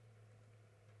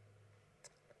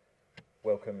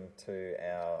Welcome to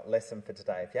our lesson for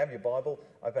today. If you have your Bible,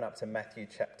 open up to Matthew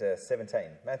chapter 17.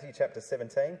 Matthew chapter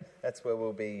 17, that's where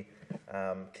we'll be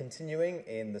continuing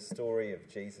in the story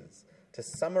of Jesus. To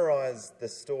summarise the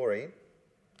story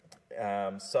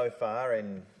so far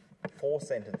in 4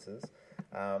 sentences,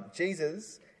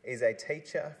 Jesus is a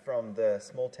teacher from the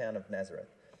small town of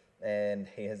Nazareth, and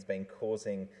he has been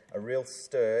causing a real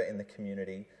stir in the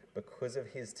community because of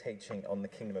his teaching on the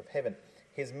kingdom of heaven.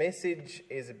 His message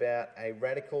is about a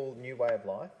radical new way of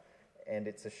life, and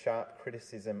it's a sharp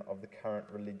criticism of the current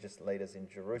religious leaders in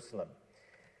Jerusalem.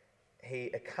 He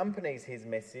accompanies his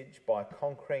message by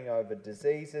conquering over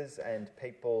diseases and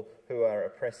people who are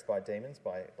oppressed by demons,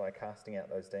 by casting out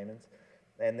those demons.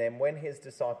 And then when his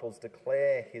disciples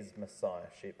declare his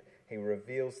messiahship, he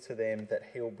reveals to them that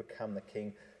he'll become the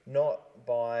king, not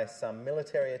by some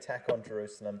military attack on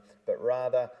Jerusalem, but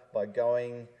rather by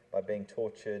being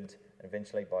tortured, and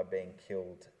eventually by being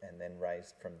killed and then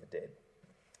raised from the dead.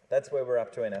 That's where we're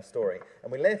up to in our story.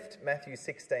 And we left Matthew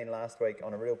 16 last week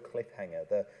on a real cliffhanger.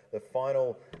 The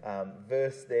final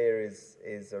verse there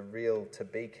is a real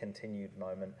to-be-continued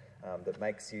moment that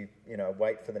makes you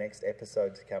wait for the next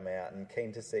episode to come out and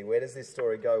keen to see, where does this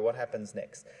story go? What happens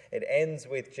next? It ends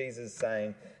with Jesus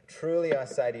saying, "Truly I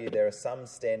say to you, there are some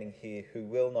standing here who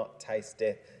will not taste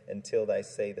death until they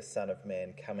see the Son of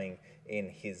Man coming in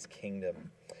his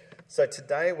kingdom." So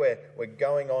today we're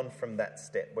going on from that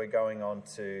step. We're going on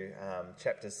to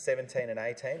chapters 17 and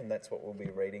 18, and that's what we'll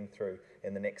be reading through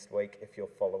in the next week if you're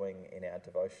following in our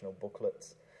devotional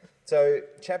booklets. So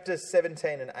chapters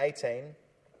 17 and 18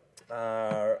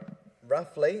 are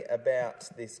roughly about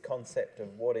this concept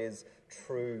of what is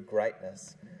true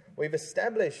greatness. We've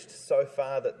established so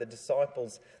far that the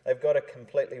disciples, they've got a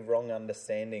completely wrong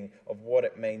understanding of what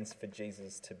it means for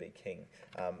Jesus to be king.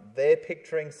 They're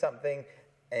picturing something,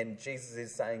 and Jesus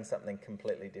is saying something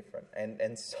completely different.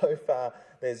 And so far,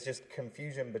 there's just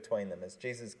confusion between them as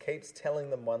Jesus keeps telling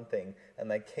them one thing and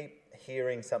they keep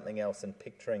hearing something else and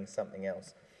picturing something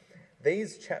else.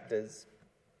 These chapters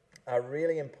are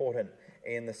really important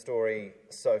in the story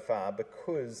so far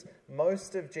because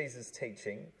most of Jesus'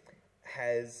 teaching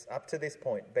has, up to this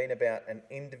point, been about an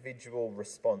individual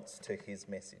response to his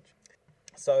message.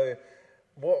 So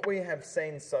what we have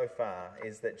seen so far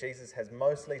is that Jesus has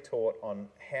mostly taught on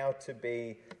how to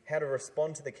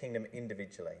respond to the kingdom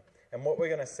individually. And what we're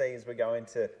going to see as we go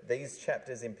into these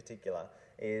chapters in particular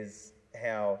is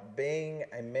how being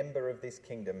a member of this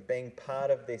kingdom, being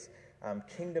part of this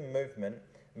kingdom movement,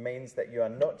 means that you are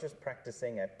not just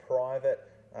practicing a private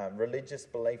religious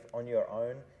belief on your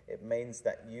own. It means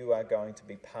that you are going to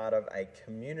be part of a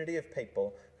community of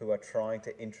people who are trying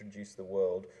to introduce the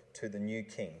world to the new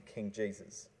king, King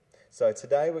Jesus. So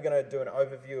today we're going to do an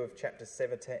overview of chapters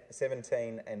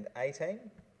 17 and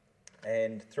 18.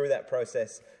 And through that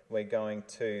process, we're going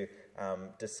to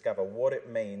discover what it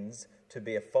means to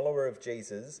be a follower of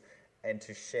Jesus and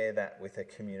to share that with a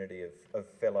community of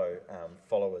fellow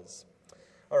followers.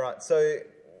 All right, so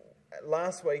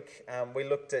last week we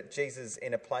looked at Jesus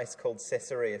in a place called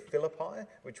Caesarea Philippi,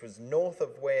 which was north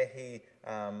of where he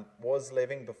was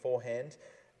living beforehand.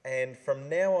 And from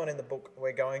now on in the book,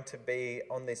 we're going to be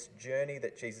on this journey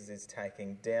that Jesus is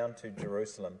taking down to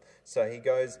Jerusalem. So he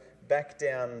goes back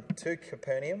down to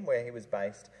Capernaum, where he was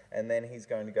based, and then he's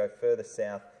going to go further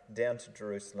south down to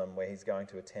Jerusalem, where he's going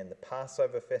to attend the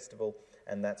Passover festival,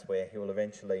 and that's where he will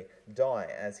eventually die,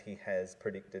 as he has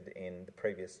predicted in the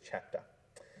previous chapter.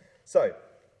 So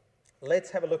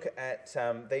let's have a look at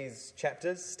these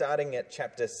chapters, starting at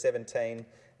chapter 17,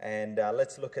 and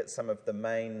let's look at some of the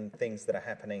main things that are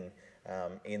happening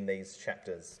in these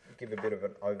chapters. Give a bit of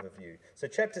an overview. So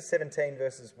chapter 17,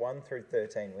 verses 1 through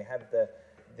 13, we have the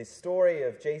story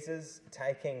of Jesus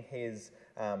taking his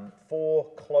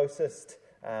three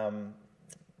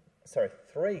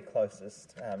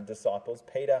closest disciples,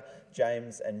 Peter,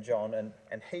 James, and John,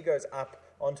 and he goes up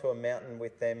onto a mountain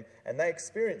with them, and they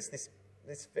experience this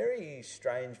very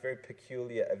strange, very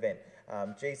peculiar event.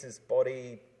 Jesus'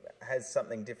 body has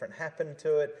something different happen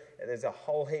to it. There's a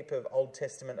whole heap of Old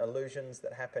Testament allusions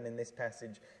that happen in this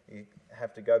passage. You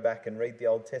have to go back and read the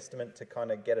Old Testament to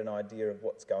kind of get an idea of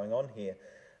what's going on here.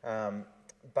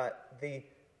 But the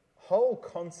whole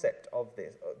concept of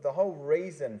this, the whole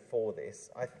reason for this,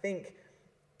 I think,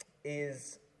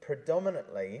 is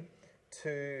predominantly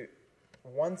to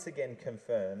once again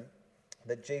confirm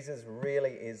that Jesus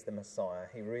really is the Messiah.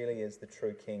 He really is the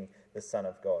true King, the Son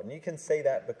of God. And you can see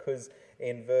that because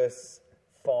in verse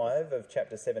 5 of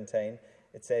chapter 17,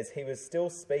 it says, "He was still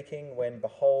speaking when,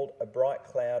 behold, a bright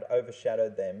cloud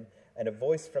overshadowed them, and a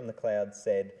voice from the cloud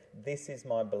said, 'This is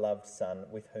my beloved Son,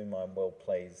 with whom I am well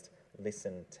pleased.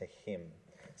 listen to him.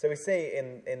 So we see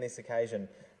in this occasion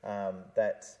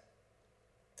that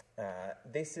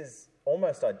this is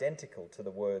almost identical to the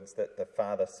words that the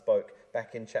Father spoke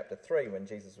back in chapter 3 when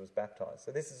Jesus was baptized.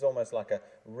 So this is almost like a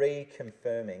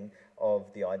reconfirming of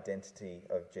the identity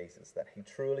of Jesus, that he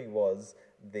truly was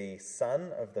the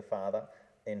Son of the Father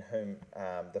in whom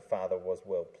the Father was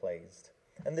well pleased.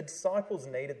 And the disciples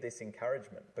needed this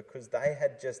encouragement because they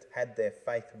had just had their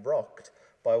faith rocked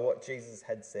by what Jesus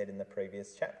had said in the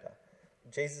previous chapter.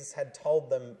 Jesus had told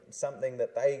them something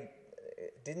that they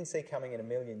didn't see coming in a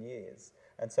million years.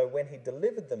 And so when he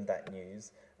delivered them that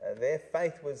news, their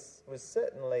faith was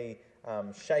certainly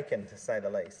shaken, to say the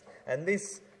least. And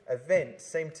this event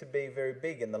seemed to be very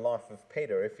big in the life of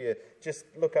Peter. If you just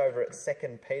look over at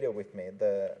 2 Peter with me,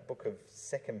 the book of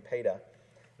 2 Peter,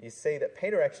 you see that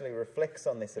Peter actually reflects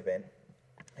on this event.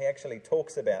 He actually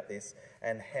talks about this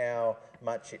and how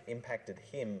much it impacted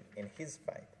him in his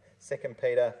faith. 2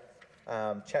 Peter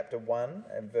chapter 1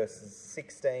 and verses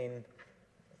 16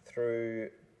 through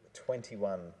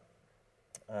 21.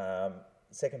 2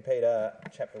 Peter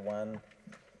chapter 1,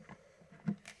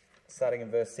 starting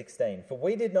in verse 16. For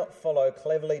we did not follow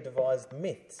cleverly devised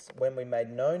myths when we made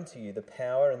known to you the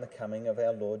power and the coming of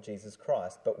our Lord Jesus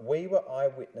Christ, but we were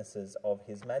eyewitnesses of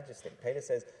his majesty. Peter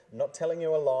says, I'm not telling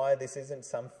you a lie. This isn't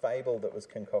some fable that was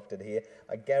concocted here.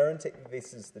 I guarantee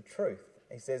this is the truth.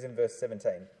 He says in verse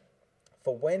 17,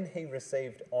 for when he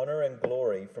received honour and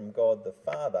glory from God the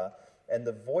Father, and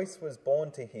the voice was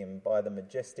borne to him by the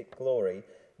majestic glory,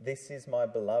 this is my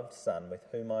beloved Son, with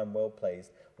whom I am well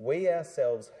pleased. We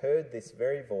ourselves heard this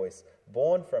very voice,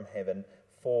 born from heaven,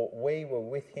 for we were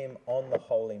with him on the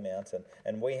holy mountain,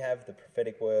 and we have the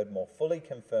prophetic word more fully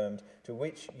confirmed, to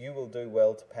which you will do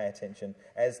well to pay attention,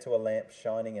 as to a lamp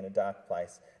shining in a dark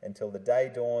place, until the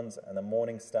day dawns and the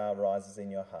morning star rises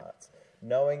in your hearts.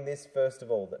 Knowing this, first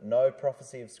of all, that no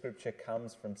prophecy of Scripture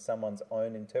comes from someone's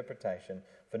own interpretation,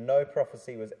 for no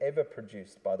prophecy was ever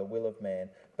produced by the will of man,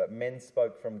 but men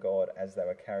spoke from God as they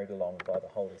were carried along by the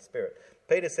Holy Spirit.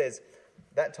 Peter says,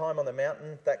 that time on the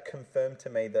mountain, that confirmed to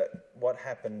me that what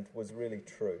happened was really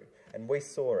true, and we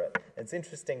saw it. It's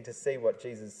interesting to see what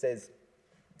Jesus says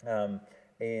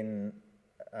in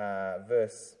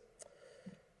verse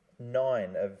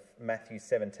 9 of Matthew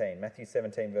 17. Matthew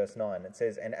 17 verse 9, it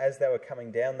says, and as they were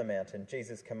coming down the mountain,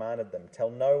 Jesus commanded them,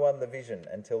 tell no one the vision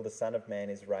until the Son of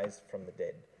Man is raised from the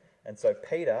dead. And so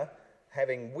Peter,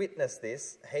 having witnessed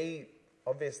this, he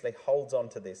obviously holds on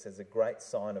to this as a great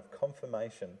sign of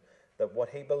confirmation that what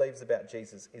he believes about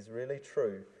Jesus is really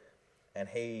true, and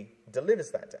he delivers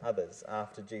that to others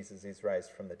after Jesus is raised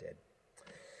from the dead.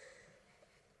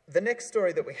 The next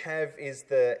story that we have is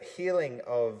the healing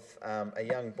of a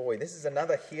young boy. This is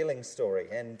another healing story,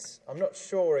 and I'm not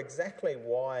sure exactly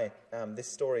why this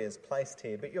story is placed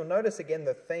here, but you'll notice again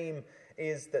the theme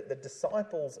is that the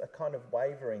disciples are kind of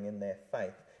wavering in their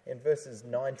faith. In verses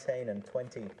 19 and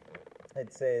 20,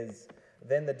 it says,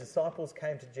 then the disciples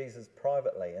came to Jesus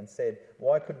privately and said,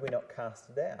 why could we not cast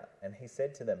it out? And he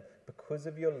said to them, because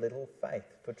of your little faith.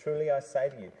 For truly I say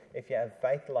to you, if you have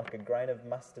faith like a grain of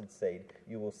mustard seed,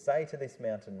 you will say to this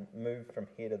mountain, move from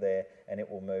here to there, and it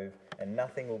will move, and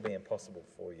nothing will be impossible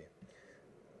for you.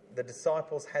 The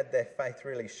disciples had their faith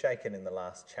really shaken in the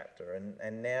last chapter,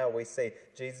 and now we see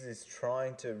Jesus is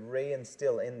trying to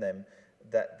reinstill in them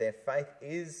that their faith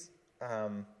is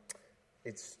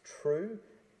it's true,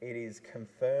 it is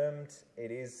confirmed,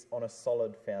 it is on a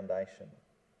solid foundation.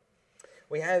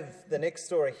 We have the next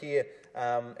story here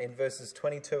in verses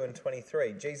 22 and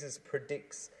 23. Jesus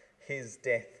predicts his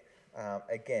death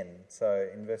again. So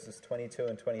in verses 22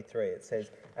 and 23 it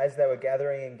says, as they were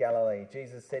gathering in Galilee,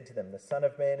 Jesus said to them, the Son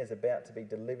of Man is about to be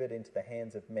delivered into the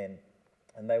hands of men,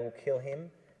 and they will kill him,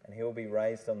 and he will be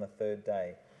raised on the third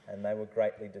day. And they were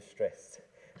greatly distressed.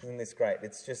 Isn't this great?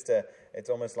 It's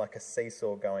almost like a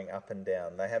seesaw going up and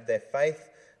down. They have their faith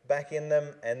back in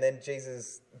them, and then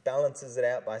Jesus balances it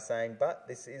out by saying, but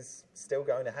this is still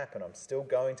going to happen. I'm still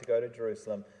going to go to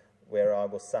Jerusalem where I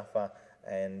will suffer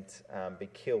and be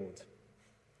killed.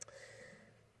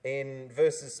 In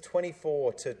verses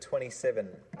 24 to 27,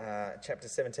 chapter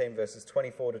 17, verses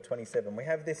 24 to 27, we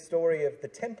have this story of the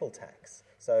temple tax.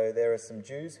 So there are some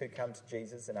Jews who come to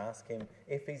Jesus and ask him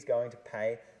if he's going to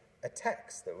pay a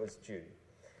tax that was due.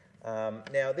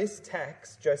 Now this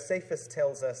tax, Josephus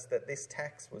tells us that this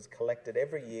tax was collected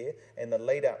every year in the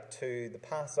lead up to the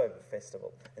Passover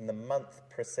festival, in the month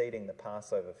preceding the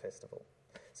Passover festival.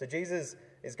 So Jesus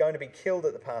is going to be killed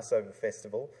at the Passover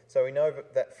festival, so we know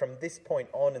that from this point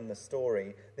on in the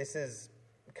story, this is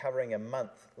covering a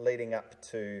month leading up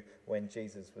to when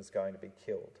Jesus was going to be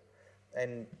killed.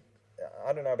 And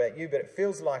I don't know about you, but it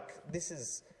feels like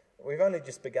we've only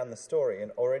just begun the story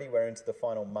and already we're into the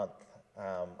final month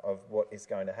of what is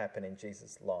going to happen in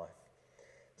Jesus' life.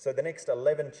 So the next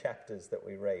 11 chapters that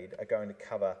we read are going to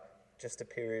cover just a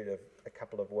period of a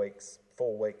couple of weeks,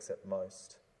 4 weeks at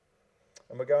most.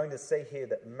 And we're going to see here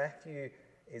that Matthew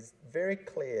is very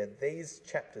clear. These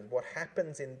chapters, what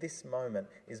happens in this moment,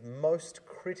 is most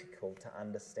critical to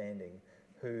understanding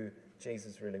who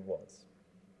Jesus really was.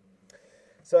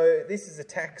 So this is a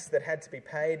tax that had to be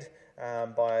paid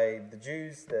by the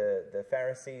Jews. The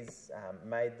Pharisees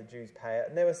made the Jews pay it.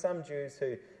 And there were some Jews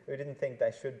who didn't think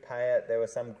they should pay it. There were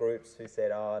some groups who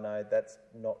said, oh no, that's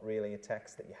not really a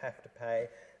tax that you have to pay.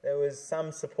 There was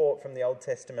some support from the Old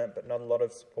Testament, but not a lot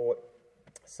of support.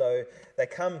 So they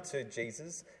come to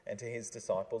Jesus and to his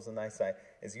disciples and they say,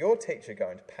 is your teacher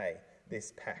going to pay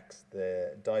this tax,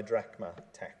 the didrachma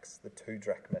tax, the 2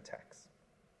 drachma tax?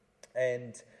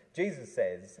 And Jesus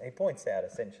says, he points out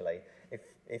essentially,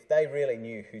 if they really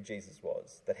knew who Jesus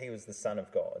was, that he was the Son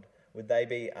of God, would they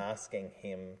be asking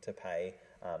him to pay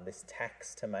this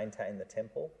tax to maintain the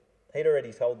temple? He'd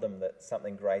already told them that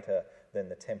something greater than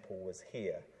the temple was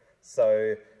here.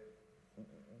 So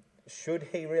should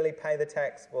he really pay the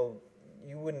tax? Well,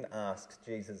 you wouldn't ask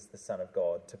Jesus, the Son of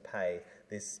God, to pay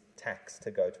this tax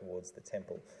to go towards the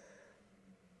temple.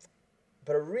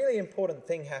 But a really important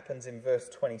thing happens in verse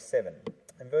 27.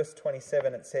 In verse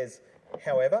 27 it says,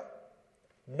 however,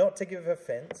 not to give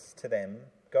offence to them,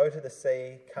 go to the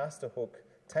sea, cast a hook,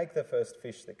 take the first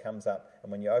fish that comes up,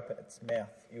 and when you open its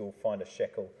mouth, you will find a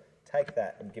shekel. Take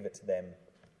that and give it to them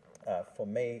for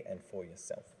me and for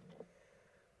yourself.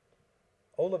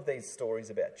 All of these stories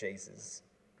about Jesus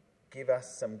give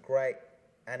us some great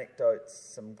anecdotes,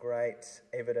 some great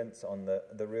evidence on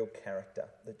the real character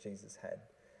that Jesus had.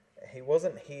 He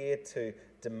wasn't here to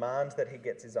demand that he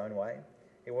gets his own way.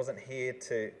 He wasn't here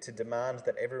to demand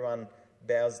that everyone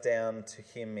bows down to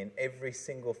him in every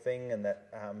single thing and that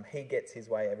he gets his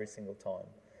way every single time.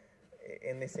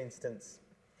 In this instance,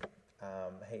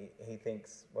 he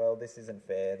thinks, well, this isn't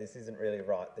fair, this isn't really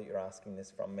right that you're asking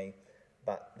this from me,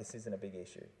 but this isn't a big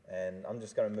issue, and I'm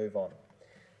just going to move on.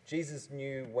 Jesus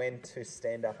knew when to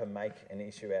stand up and make an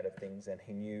issue out of things, and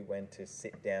he knew when to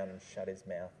sit down and shut his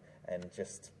mouth and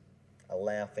just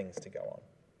allow things to go on.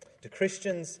 Do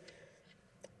Christians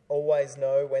always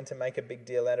know when to make a big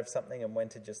deal out of something and when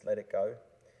to just let it go?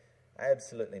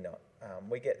 Absolutely not.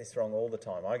 We get this wrong all the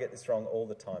time. I get this wrong all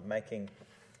the time, making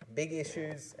big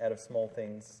issues out of small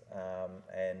things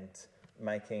and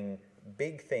making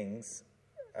big things,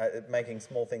 making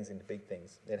small things into big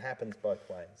things. It happens both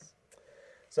ways.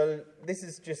 So this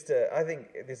is I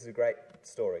think this is a great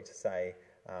story to say,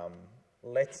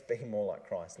 let's be more like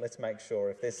Christ. Let's make sure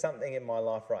if there's something in my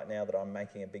life right now that I'm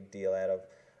making a big deal out of,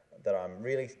 that I'm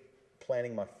really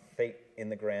planting my feet in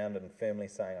the ground and firmly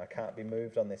saying I can't be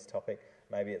moved on this topic,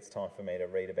 maybe it's time for me to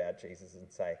read about Jesus and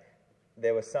say,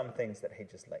 there were some things that he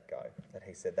just let go, that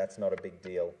he said, that's not a big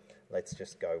deal, let's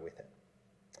just go with it.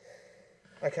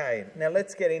 Okay, now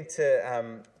let's get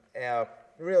into our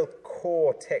real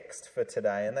core text for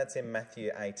today, and that's in Matthew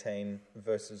 18,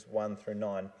 verses 1 through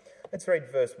 9. Let's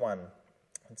read verse 1.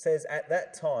 It says, at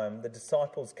that time the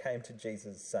disciples came to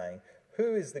Jesus saying,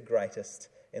 who is the greatest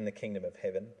in the kingdom of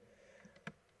heaven?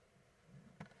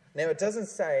 Now it doesn't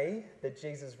say that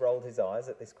Jesus rolled his eyes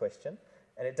at this question,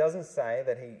 and it doesn't say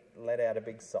that he let out a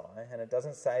big sigh, and it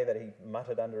doesn't say that he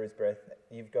muttered under his breath,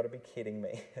 you've got to be kidding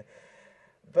me.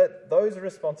 But those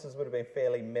responses would have been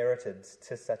fairly merited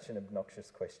to such an obnoxious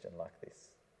question like this.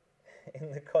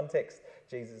 In the context,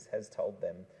 Jesus has told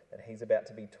them that he's about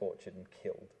to be tortured and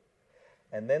killed.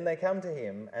 And then they come to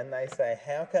him and they say,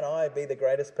 how can I be the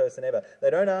greatest person ever? They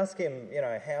don't ask him,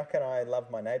 how can I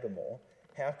love my neighbour more?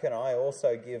 How can I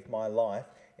also give my life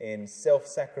in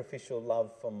self-sacrificial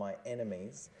love for my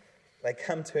enemies? They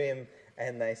come to him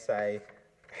and they say,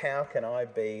 how can I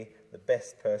be the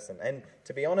best person? And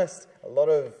to be honest, a lot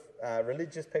of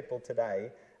religious people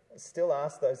today still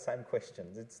ask those same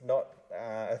questions. It's not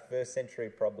a first century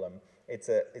problem. It's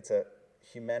a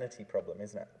humanity problem,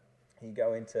 isn't it? You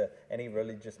go into any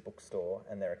religious bookstore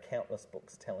and there are countless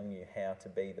books telling you how to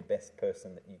be the best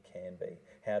person that you can be,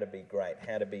 how to be great,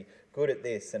 how to be good at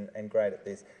this and great at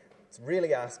this. It's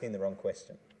really asking the wrong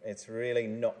question. It's really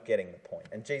not getting the point.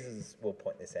 And Jesus will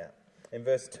point this out. In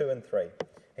verse 2 and 3,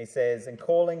 he says, and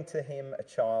calling to him a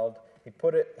child, he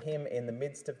put him in the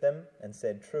midst of them and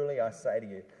said, truly I say to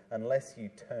you, unless you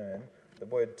turn, the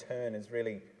word turn is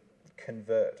really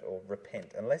convert or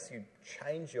repent, unless you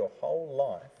change your whole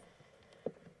life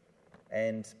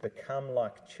and become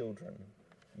like children,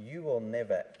 you will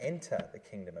never enter the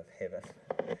kingdom of heaven.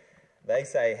 They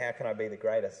say, how can I be the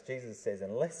greatest? Jesus says,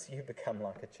 unless you become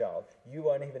like a child, you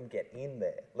won't even get in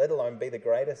there, let alone be the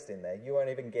greatest in there. You won't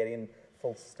even get in,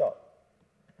 full stop.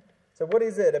 So what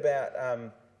is it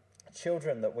about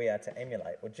children that we are to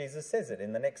emulate? Well, Jesus says it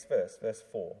in the next verse, verse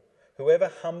 4. Whoever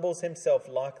humbles himself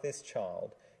like this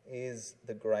child is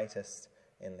the greatest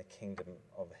in the kingdom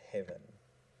of heaven.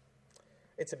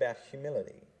 It's about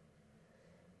humility.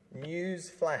 News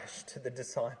flash to the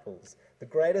disciples. The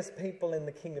greatest people in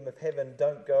the kingdom of heaven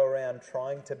don't go around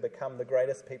trying to become the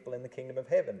greatest people in the kingdom of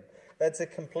heaven. That's a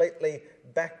completely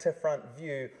back to front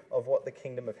view of what the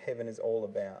kingdom of heaven is all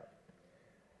about.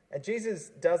 And Jesus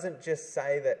doesn't just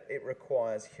say that it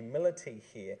requires humility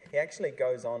here. He actually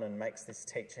goes on and makes this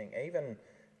teaching even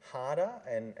harder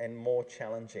and more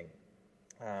challenging.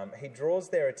 He draws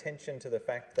their attention to the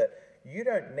fact that you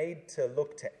don't need to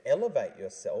look to elevate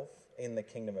yourself in the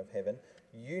kingdom of heaven.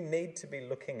 You need to be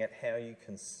looking at how you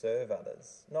can serve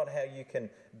others, not how you can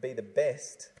be the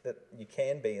best that you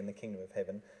can be in the kingdom of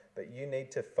heaven, but you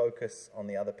need to focus on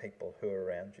the other people who are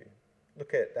around you.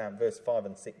 Look at verse 5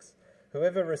 and 6.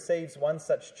 Whoever receives one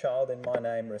such child in my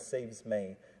name receives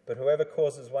me, but whoever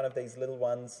causes one of these little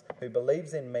ones who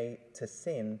believes in me to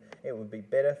sin, it would be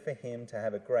better for him to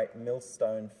have a great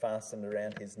millstone fastened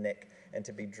around his neck and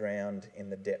to be drowned in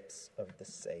the depths of the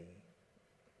sea.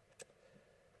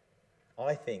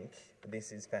 I think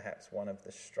this is perhaps one of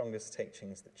the strongest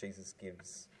teachings that Jesus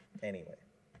gives anywhere.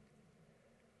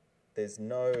 There's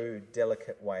no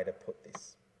delicate way to put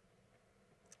this.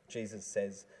 Jesus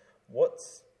says,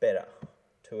 what's better,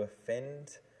 to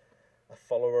offend a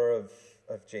follower of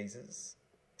Jesus,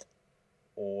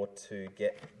 or to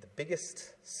get the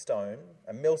biggest stone,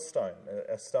 a millstone,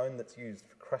 a stone that's used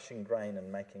for crushing grain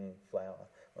and making flour,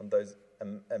 on those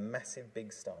a massive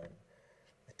big stone,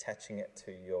 attaching it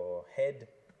to your head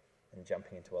and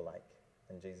jumping into a lake?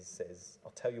 And Jesus says,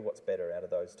 I'll tell you what's better out of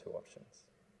those two options.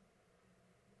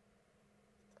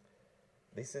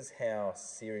 This is how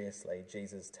seriously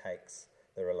Jesus takes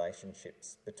the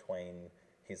relationships between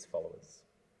his followers.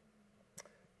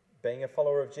 Being a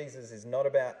follower of Jesus is not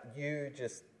about you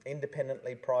just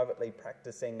independently, privately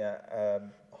practicing a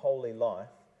holy life.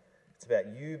 It's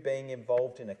about you being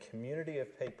involved in a community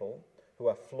of people who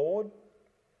are flawed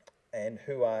and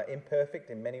who are imperfect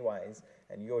in many ways,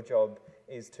 and your job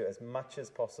is to, as much as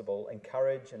possible,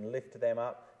 encourage and lift them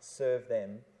up, serve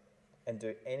them, and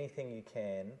do anything you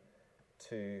can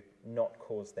to not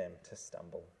cause them to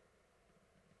stumble.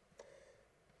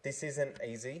 This isn't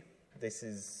easy.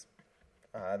 This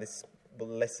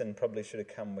lesson probably should have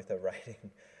come with a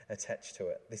rating attached to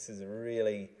it. This is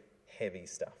really heavy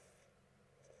stuff.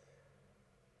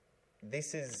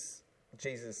 This is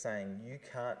Jesus saying you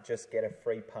can't just get a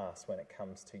free pass when it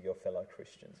comes to your fellow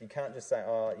Christians. You can't just say,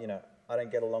 I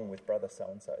don't get along with brother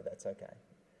so-and-so, that's okay.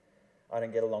 I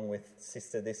don't get along with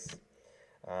sister this.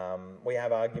 We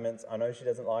have arguments. I know she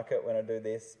doesn't like it when I do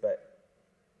this, but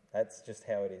that's just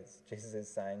how it is. Jesus is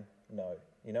saying, no.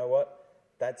 You know what?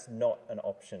 That's not an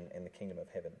option in the kingdom of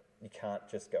heaven. You can't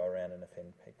just go around and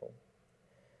offend people.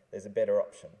 There's a better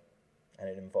option, and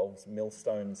it involves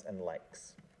millstones and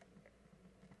lakes.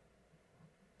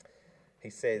 He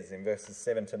says in verses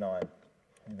 7 to 9,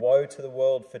 woe to the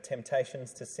world for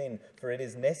temptations to sin, for it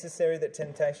is necessary that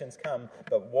temptations come,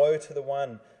 but woe to the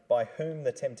one by whom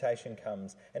the temptation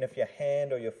comes. And if your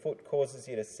hand or your foot causes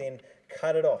you to sin,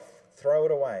 cut it off, throw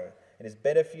it away. It is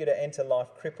better for you to enter life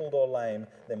crippled or lame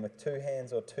than with 2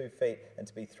 hands or 2 feet and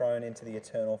to be thrown into the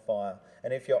eternal fire.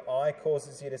 And if your eye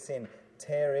causes you to sin,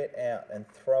 tear it out and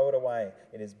throw it away.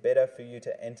 It is better for you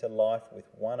to enter life with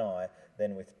 1 eye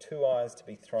than with 2 eyes to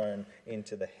be thrown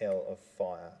into the hell of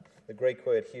fire. The Greek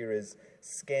word here is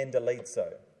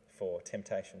scandalizo for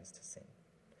temptations to sin.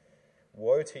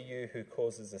 Woe to you who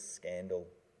causes a scandal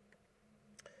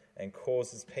and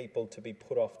causes people to be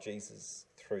put off Jesus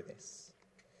through this.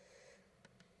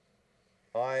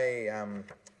 I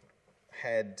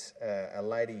had a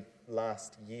lady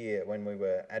last year when we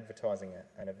were advertising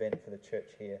an event for the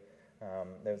church here.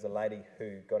 There was a lady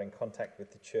who got in contact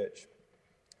with the church,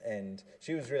 and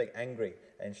she was really angry,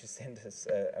 and she sent us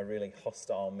a really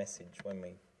hostile message when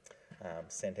we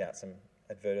sent out some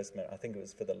advertisement. I think it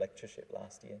was for the lectureship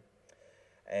last year.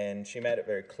 And she made it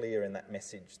very clear in that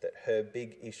message that her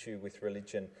big issue with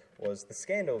religion was the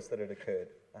scandals that had occurred,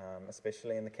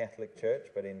 especially in the Catholic Church,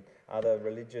 but in other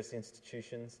religious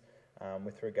institutions,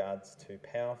 with regards to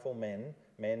powerful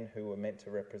men who were meant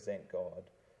to represent God,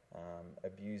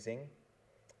 abusing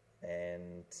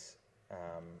and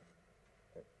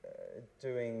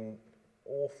doing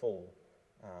awful,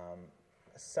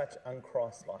 such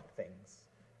unchrist-like things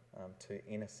to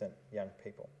innocent young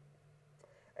people.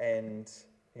 And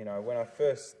When I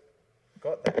first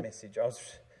got that message, I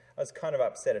was kind of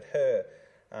upset at her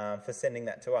for sending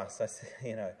that to us. I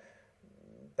said,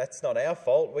 that's not our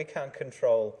fault. We can't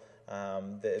control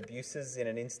the abuses in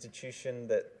an institution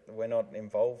that we're not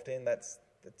involved in. That's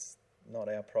not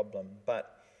our problem.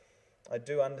 But I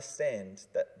do understand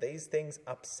that these things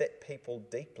upset people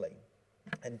deeply.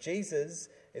 And Jesus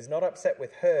is not upset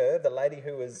with her, the lady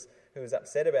who was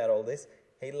upset about all this.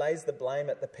 He lays the blame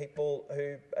at the people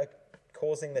who are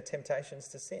causing the temptations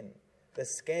to sin. The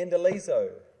scandalizo,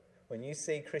 when you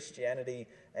see Christianity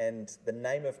and the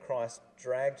name of Christ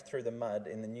dragged through the mud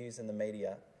in the news and the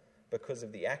media because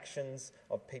of the actions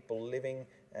of people living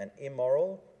an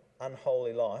immoral,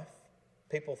 unholy life,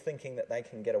 people thinking that they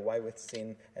can get away with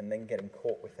sin and then getting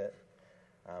caught with it.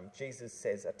 Jesus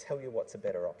says, I tell you what's a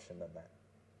better option than that.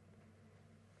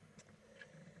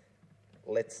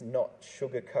 Let's not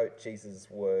sugarcoat Jesus'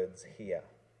 words here.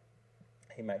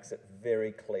 He makes it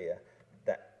very clear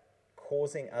that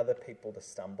causing other people to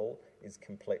stumble is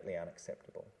completely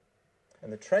unacceptable.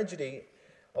 And the tragedy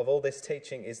of all this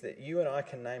teaching is that you and I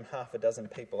can name half a dozen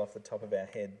people off the top of our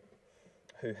head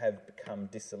who have become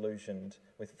disillusioned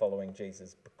with following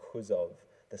Jesus because of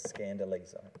the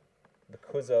scandalizo,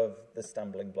 because of the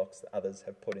stumbling blocks that others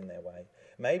have put in their way.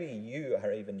 Maybe you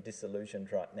are even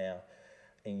disillusioned right now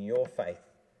in your faith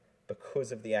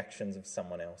because of the actions of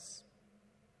someone else.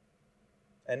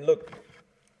 And look,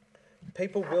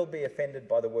 people will be offended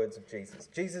by the words of Jesus.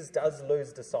 Jesus does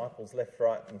lose disciples left,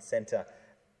 right, and centre.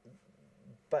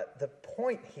 But the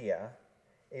point here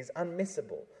is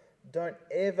unmissable. Don't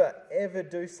ever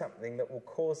do something that will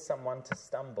cause someone to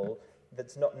stumble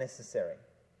that's not necessary.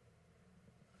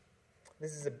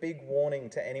 This is a big warning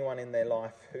to anyone in their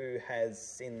life who has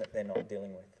sin that they're not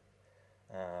dealing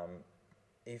with.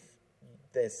 If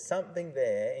there's something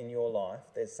there in your life,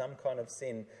 there's some kind of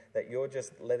sin that you're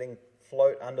just letting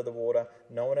float under the water,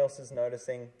 no one else is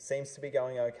noticing, seems to be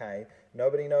going okay,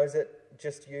 nobody knows it,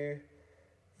 just you.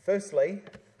 Firstly,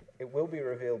 it will be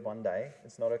revealed one day.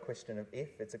 It's not a question of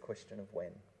if, it's a question of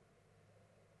when.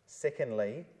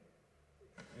 Secondly,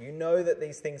 you know that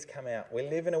these things come out. We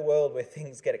live in a world where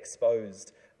things get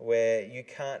exposed, where you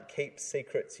can't keep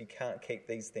secrets, you can't keep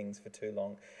these things for too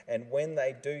long. And when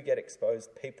they do get exposed,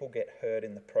 people get hurt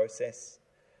in the process.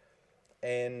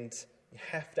 And you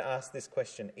have to ask this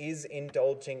question, is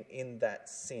indulging in that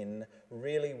sin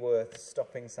really worth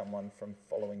stopping someone from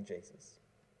following Jesus?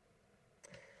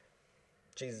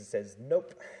 Jesus says,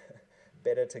 nope,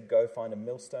 better to go find a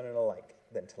millstone in a lake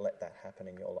than to let that happen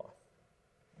in your life.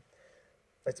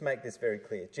 Let's make this very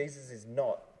clear. Jesus is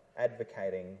not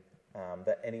advocating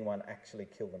that anyone actually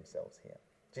kill themselves here.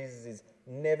 Jesus is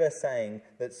never saying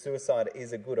that suicide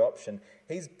is a good option.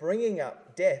 He's bringing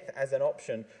up death as an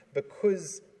option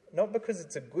not because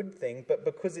it's a good thing, but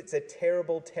because it's a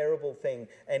terrible, terrible thing,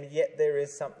 and yet there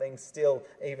is something still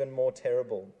even more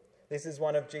terrible. This is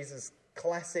one of Jesus'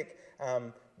 classic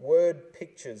word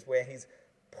pictures where he's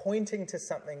pointing to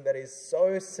something that is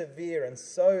so severe and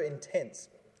so intense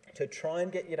to try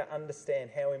and get you to understand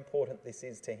how important this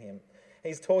is to him.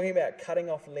 He's talking about cutting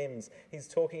off limbs. He's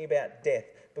talking about death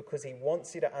because he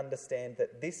wants you to understand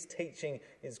that this teaching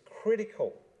is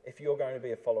critical if you're going to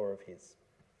be a follower of his.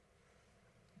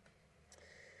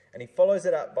 And he follows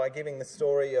it up by giving the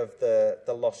story of the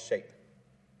lost sheep.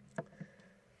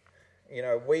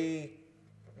 We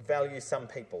value some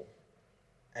people,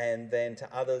 and then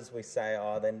to others we say,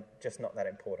 they're just not that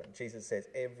important. Jesus says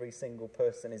every single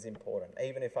person is important.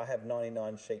 Even if I have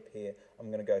 99 sheep here, I'm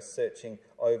going to go searching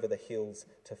over the hills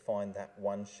to find that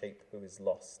one sheep who is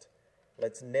lost.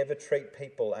 Let's never treat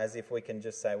people as if we can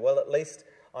just say, well, at least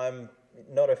I'm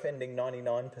not offending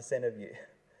 99% of you.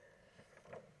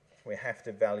 We have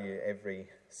to value every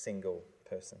single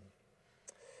person.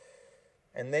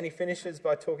 And then he finishes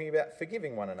by talking about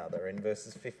forgiving one another in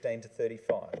verses 15 to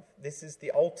 35. This is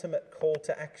the ultimate call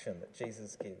to action that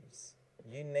Jesus gives.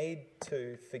 You need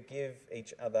to forgive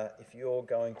each other if you're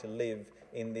going to live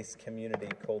in this community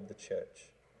called the church.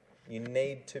 You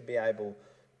need to be able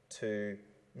to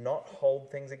not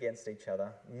hold things against each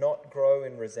other, not grow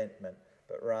in resentment,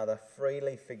 but rather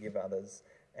freely forgive others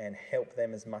and help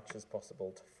them as much as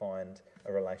possible to find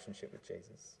a relationship with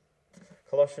Jesus.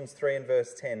 Colossians 3 and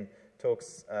verse 10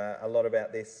 talks a lot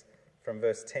about this. From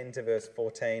verse 10 to verse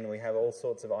 14, we have all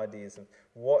sorts of ideas of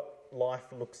what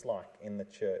life looks like in the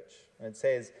church. And it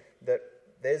says that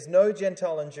there's no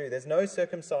Gentile and Jew, there's no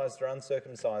circumcised or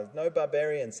uncircumcised, no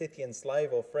barbarian, Scythian, slave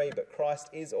or free, but Christ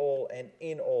is all and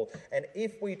in all. And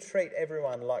if we treat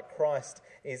everyone like Christ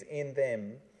is in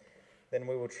them, then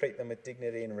we will treat them with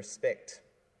dignity and respect.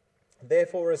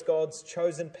 Therefore, as God's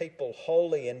chosen people,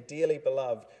 holy and dearly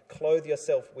beloved, clothe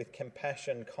yourself with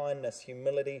compassion, kindness,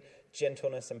 humility,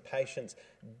 gentleness, and patience.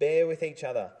 Bear with each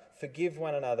other. Forgive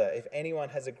one another. If anyone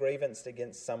has a grievance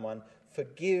against someone,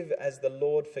 forgive as the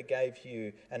Lord forgave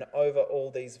you. And over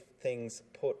all these things,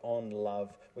 put on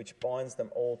love, which binds them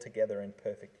all together in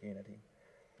perfect unity.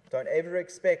 Don't ever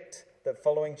expect that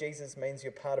following Jesus means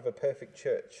you're part of a perfect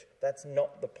church. That's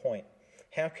not the point.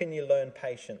 How can you learn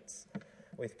patience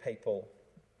with people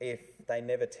if they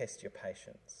never test your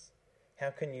patience? How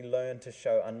can you learn to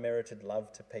show unmerited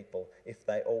love to people if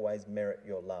they always merit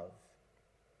your love?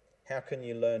 How can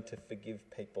you learn to forgive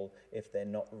people if they're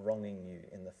not wronging you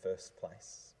in the first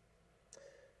place?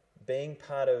 Being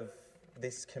part of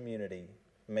this community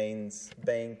means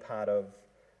being part of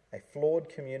a flawed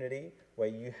community where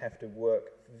you have to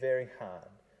work very hard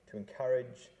to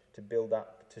encourage, to build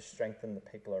up, to strengthen the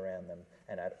people around them,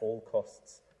 and at all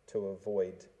costs to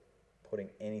avoid putting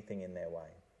anything in their way.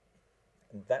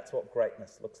 And that's what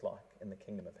greatness looks like in the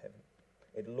kingdom of heaven.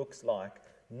 It looks like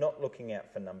not looking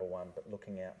out for number one, but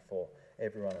looking out for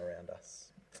everyone around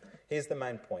us. Here's the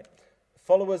main point.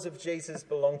 Followers of Jesus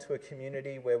belong to a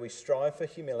community where we strive for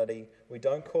humility, we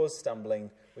don't cause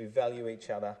stumbling, we value each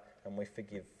other, and we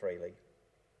forgive freely.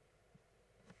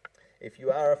 If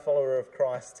you are a follower of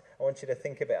Christ, I want you to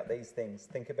think about these things.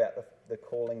 Think about the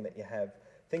calling that you have.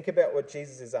 Think about what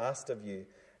Jesus has asked of you.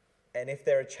 And if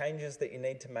there are changes that you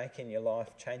need to make in your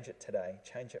life, change it today.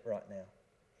 Change it right now.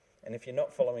 And if you're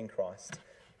not following Christ,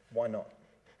 why not?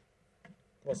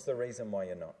 What's the reason why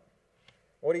you're not?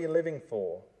 What are you living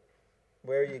for?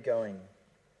 Where are you going?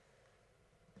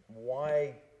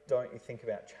 Why don't you think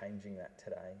about changing that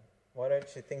today? Why don't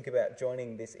you think about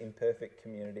joining this imperfect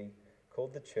community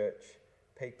called the church?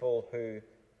 People who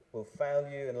will fail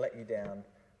you and let you down,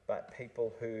 but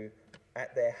people who,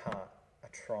 at their heart, are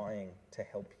trying to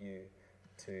help you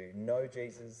to know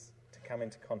Jesus, to come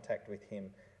into contact with him,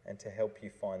 and to help you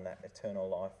find that eternal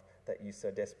life that you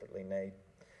so desperately need.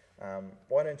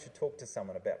 Why don't you talk to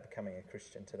someone about becoming a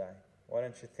Christian today? Why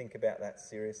don't you think about that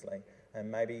seriously and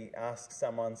maybe ask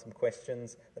someone some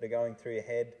questions that are going through your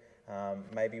head?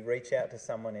 Maybe reach out to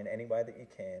someone in any way that you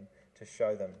can to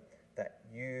show them that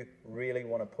you really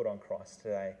want to put on Christ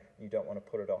today. You don't want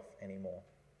to put it off anymore.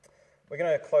 We're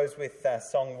going to close with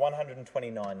song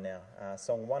 129 now.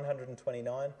 Song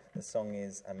 129, the song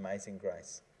is Amazing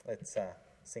Grace. Let's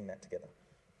sing that together.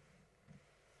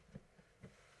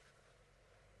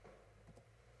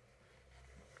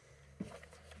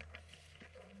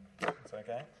 It's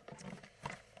okay.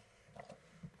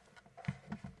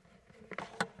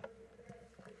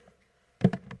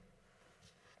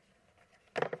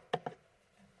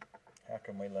 How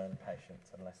can we learn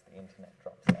patience unless the internet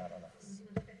drops out on us?